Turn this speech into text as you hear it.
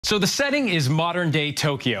So the setting is modern-day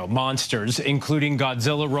Tokyo. Monsters, including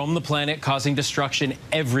Godzilla, roam the planet, causing destruction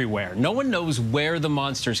everywhere. No one knows where the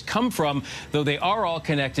monsters come from, though they are all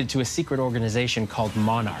connected to a secret organization called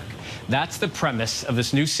Monarch. That's the premise of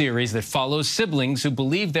this new series that follows siblings who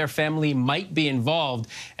believe their family might be involved,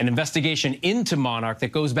 an investigation into Monarch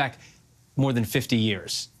that goes back more than 50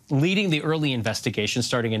 years. Leading the early investigation,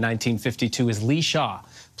 starting in 1952, is Lee Shaw,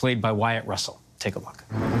 played by Wyatt Russell. Take a look.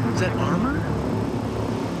 Is that armor?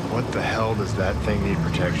 What the hell does that thing need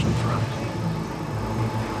protection from?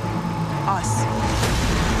 Us.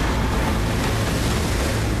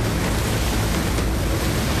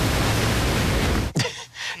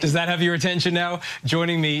 Does that have your attention now?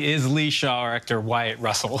 Joining me is Lee Shaw, actor Wyatt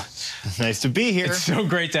Russell. Nice to be here. It's so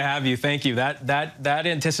great to have you. Thank you. That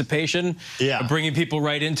anticipation, bringing people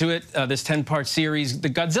right into it. This 10-part series, the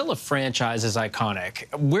Godzilla franchise is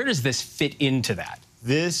iconic. Where does this fit into that?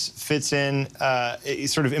 This fits in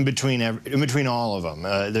sort of in between all of them.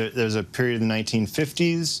 There's a period in the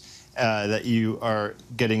 1950s that you are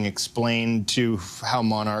getting explained to how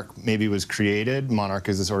Monarch maybe was created. Monarch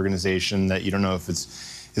is this organization that you don't know if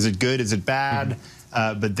is it good, is it bad,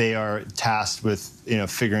 but they are tasked with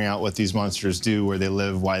figuring out what these monsters do, where they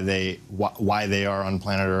live, why they are on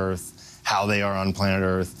planet Earth, how they are on planet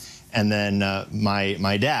Earth. And then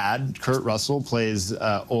my dad, Kurt Russell, plays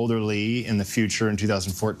older Lee in the future in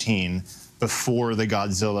 2014, before the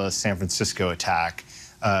Godzilla San Francisco attack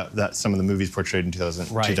that some of the movies portrayed in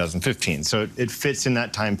 2015. So it fits in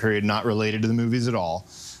that time period, not related to the movies at all,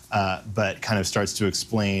 but kind of starts to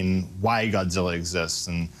explain why Godzilla exists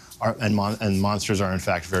and monsters are in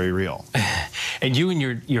fact very real. And you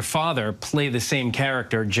and your father play the same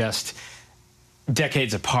character, just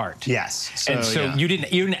decades apart. Yes. So you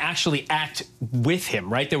didn't actually act with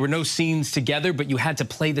him, right? There were no scenes together, but you had to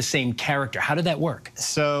play the same character. How did that work?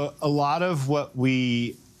 So a lot of how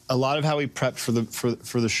we prepped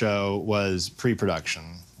for the show was pre-production.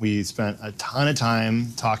 We spent a ton of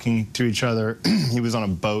time talking to each other. He was on a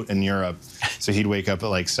boat in Europe, so he'd wake up at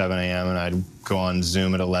like 7 a.m. and I'd go on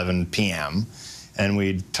Zoom at 11 p.m. and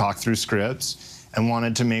we'd talk through scripts and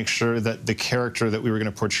wanted to make sure that the character that we were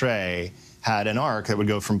going to portray had an arc that would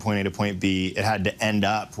go from point A to point B. It had to end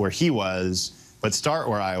up where he was, but start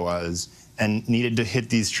where I was, and needed to hit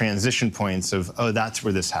these transition points of, oh, that's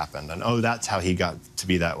where this happened, and oh, that's how he got to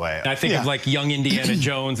be that way. I think of like young Indiana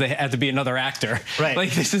Jones. They had to be another actor. Right. Like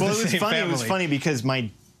this is the same family. It was funny because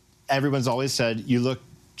everyone's always said, you look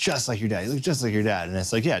just like your dad. You look just like your dad. And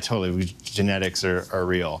it's like, yeah, totally. Genetics are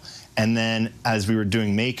real. And then as we were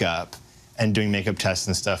doing makeup, and doing makeup tests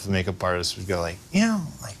and stuff, the makeup artists would go like,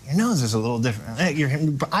 like your nose is a little different, your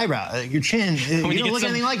eyebrow, your chin, you don't look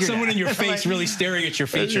anything like your someone dad. in your face really staring at your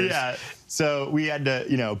features. Yeah. So we had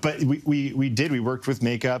to, but we worked with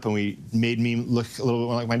makeup, and we made me look a little bit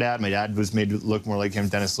more like my dad. My dad was made to look more like him,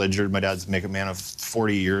 Dennis Lidgerd. My dad's a makeup man of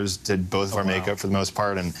 40 years, did both of our makeup for the most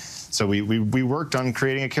part. And so we worked on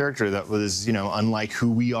creating a character that was, unlike who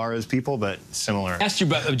we are as people, but similar. I asked you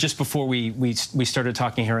about, just before we started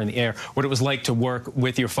talking here in the air, what it was like to work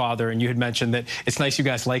with your father, and you had mentioned that it's nice you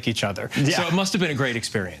guys like each other. Yeah. So it must have been a great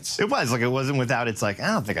experience. It was. Like, it wasn't without, it's like, I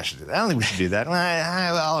don't think I should do that. I don't think we should do that.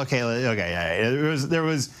 Well, okay, yeah.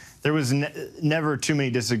 There was never too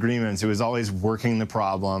many disagreements. It was always working the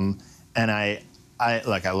problem, and I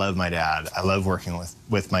love my dad. I love working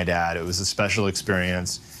with my dad. It was a special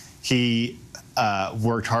experience. He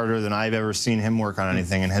worked harder than I've ever seen him work on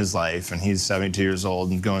anything in his life, and he's 72 years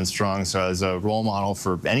old and going strong. So as a role model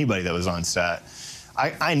for anybody that was on set,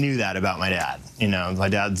 I knew that about my dad. My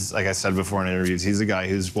dad's, like I said before in interviews, he's a guy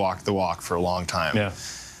who's walked the walk for a long time. Yeah.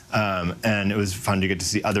 And it was fun to get to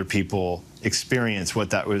see other people experience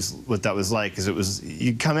what that was like, because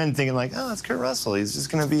you come in thinking like, oh, it's Kurt Russell, he's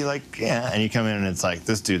just gonna be like, yeah, and you come in and it's like,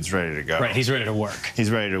 this dude's ready to go. Right, he's ready to work.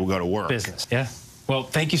 He's ready to go to work. Business, yeah. Well,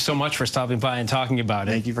 thank you so much for stopping by and talking about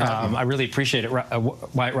it. Thank you for having me. I really appreciate it,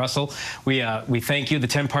 Wyatt Russell. We thank you. The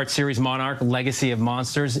 10-part series Monarch: Legacy of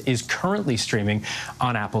Monsters is currently streaming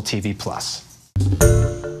on Apple TV+.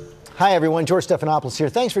 Hi, everyone. George Stephanopoulos here.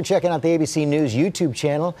 Thanks for checking out the ABC News YouTube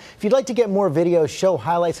channel. If you'd like to get more videos, show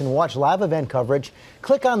highlights, and watch live event coverage,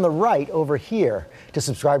 click on the right over here to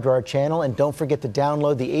subscribe to our channel. And don't forget to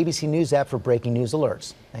download the ABC News app for breaking news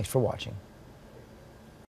alerts. Thanks for watching.